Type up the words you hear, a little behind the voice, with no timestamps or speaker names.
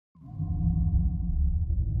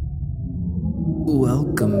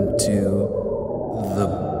Welcome to the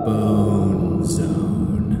Bone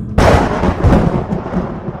Zone.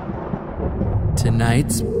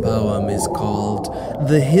 Tonight's poem is called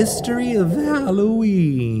The History of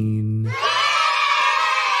Halloween.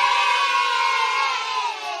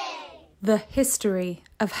 The History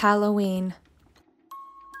of Halloween.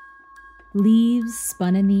 Leaves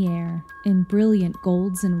spun in the air in brilliant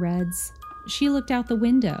golds and reds. She looked out the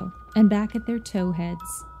window and back at their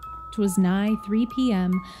towheads. 'Twas nigh 3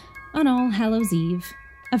 p.m. on All Hallows' Eve,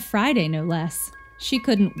 a Friday no less. She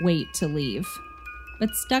couldn't wait to leave.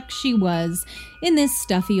 But stuck she was in this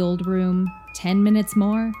stuffy old room. 10 minutes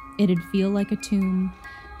more, it'd feel like a tomb.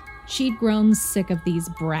 She'd grown sick of these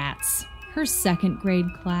brats. Her second grade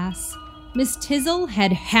class. Miss Tizzle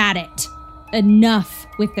had had it. Enough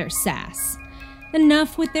with their sass.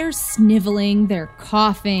 Enough with their sniveling, their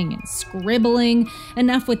coughing and scribbling.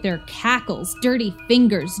 Enough with their cackles, dirty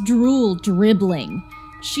fingers, drool dribbling.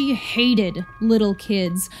 She hated little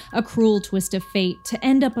kids, a cruel twist of fate, to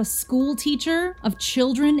end up a school teacher of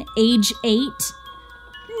children age 8.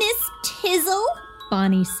 Miss Tizzle,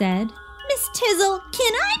 Bonnie said. Miss Tizzle,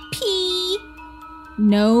 can I pee?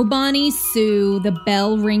 No, Bonnie Sue, the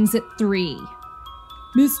bell rings at 3.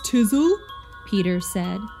 Miss Tizzle? Peter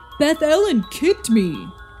said. Beth Ellen kicked me.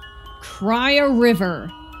 Cry a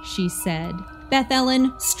river, she said. Beth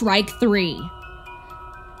Ellen, strike 3.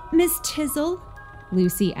 Miss Tizzle,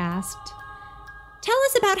 Lucy asked. tell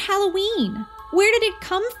us about Halloween. Where did it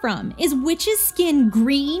come from? Is witch's skin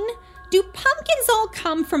green? Do pumpkins all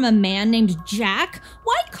come from a man named Jack?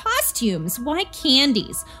 Why costumes? Why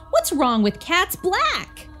candies? What's wrong with cats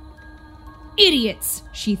black? Idiots,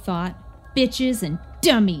 she thought. Bitches and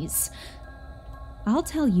dummies. I'll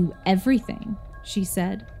tell you everything, she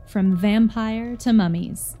said, from vampire to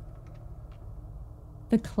mummies.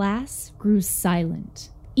 The class grew silent,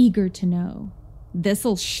 eager to know.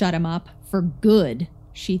 This'll shut 'em up for good,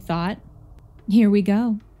 she thought. Here we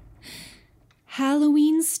go.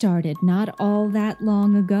 Halloween started not all that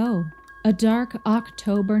long ago. A dark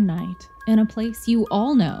October night in a place you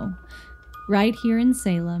all know. Right here in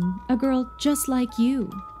Salem, a girl just like you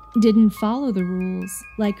didn't follow the rules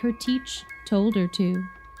like her teach told her to.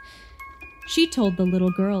 She told the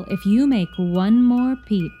little girl, if you make one more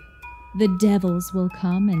peep, the devils will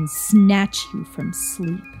come and snatch you from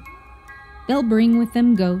sleep. They'll bring with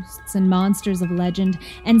them ghosts and monsters of legend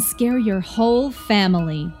and scare your whole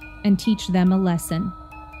family and teach them a lesson.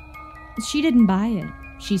 She didn't buy it.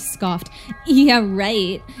 She scoffed, yeah,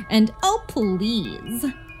 right, and oh, please.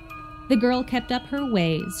 The girl kept up her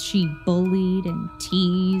ways. She bullied and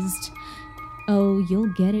teased. Oh,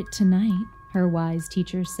 you'll get it tonight, her wise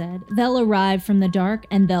teacher said. They'll arrive from the dark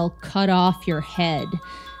and they'll cut off your head.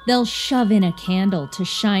 They'll shove in a candle to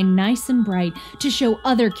shine nice and bright to show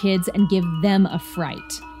other kids and give them a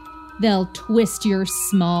fright. They'll twist your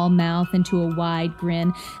small mouth into a wide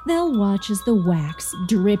grin. They'll watch as the wax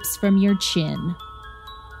drips from your chin.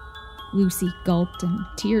 Lucy gulped and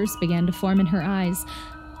tears began to form in her eyes.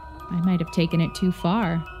 I might have taken it too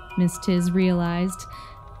far, Miss Tiz realized.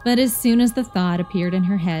 But as soon as the thought appeared in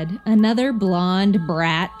her head, another blonde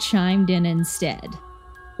brat chimed in instead.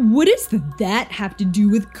 What does that have to do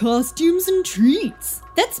with costumes and treats?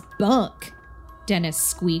 That's bunk, Dennis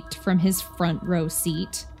squeaked from his front row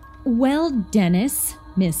seat. Well, Dennis,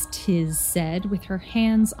 Miss Tiz said with her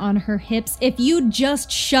hands on her hips, if you'd just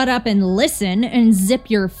shut up and listen and zip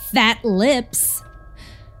your fat lips.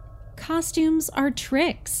 Costumes are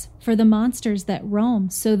tricks for the monsters that roam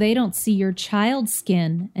so they don't see your child's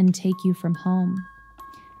skin and take you from home.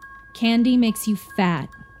 Candy makes you fat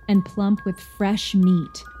and plump with fresh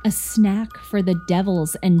meat, a snack for the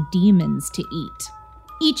devils and demons to eat.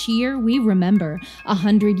 Each year we remember,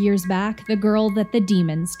 100 years back, the girl that the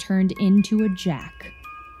demons turned into a jack.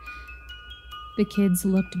 The kids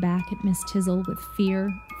looked back at Miss Tizzle with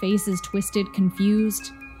fear, faces twisted,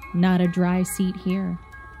 confused. Not a dry seat here.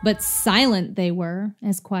 But silent they were,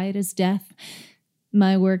 as quiet as death.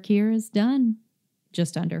 My work here is done,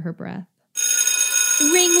 just under her breath.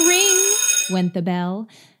 Ring, ring, went the bell.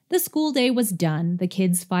 The school day was done. The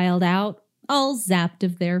kids filed out, all zapped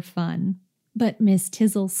of their fun. But Miss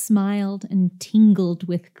Tizzle smiled and tingled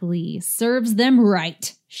with glee. Serves them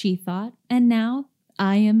right, she thought, and now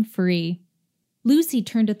I am free. Lucy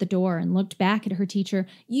turned at the door and looked back at her teacher.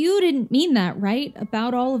 You didn't mean that, right,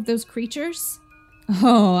 about all of those creatures?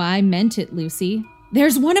 Oh, I meant it, Lucy.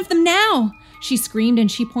 There's one of them now, she screamed and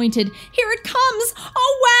she pointed. Here it comes!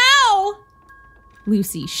 Oh, wow!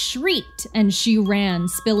 Lucy shrieked and she ran,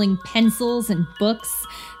 spilling pencils and books.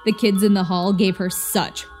 The kids in the hall gave her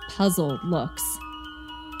such puzzled looks.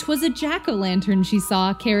 'Twas a jack-o'-lantern she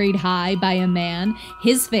saw carried high by a man,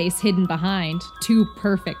 his face hidden behind, too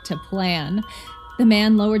perfect to plan. The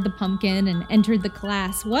man lowered the pumpkin and entered the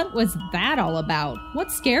class. What was that all about?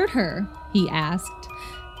 What scared her? He asked.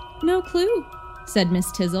 No clue, said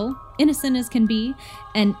Miss Tizzle, innocent as can be,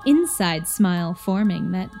 an inside smile forming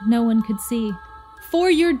that no one could see. For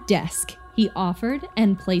your desk, he offered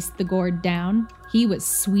and placed the gourd down. He was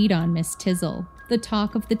sweet on Miss Tizzle, the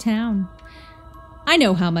talk of the town. I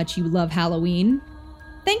know how much you love Halloween.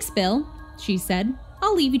 Thanks, Bill, she said.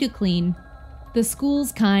 I'll leave you to clean. The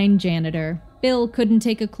school's kind janitor. Bill couldn't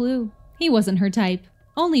take a clue. He wasn't her type.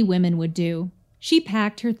 Only women would do. She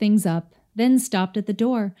packed her things up, then stopped at the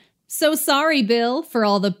door. So sorry, Bill, for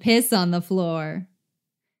all the piss on the floor.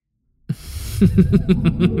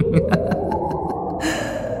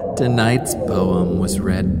 Tonight's poem was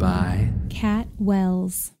read by Cat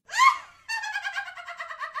Wells.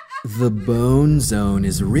 The Bone Zone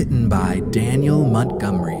is written by Daniel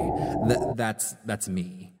Montgomery. That's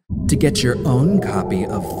me. To get your own copy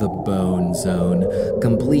of The Bone Zone,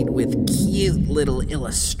 complete with cute little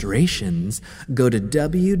illustrations, go to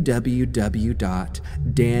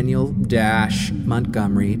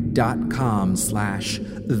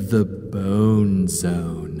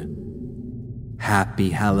www.daniel-montgomery.com/thebonezone. Happy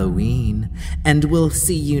Halloween, and we'll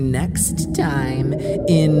see you next time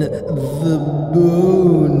in The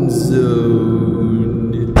Bone Zone.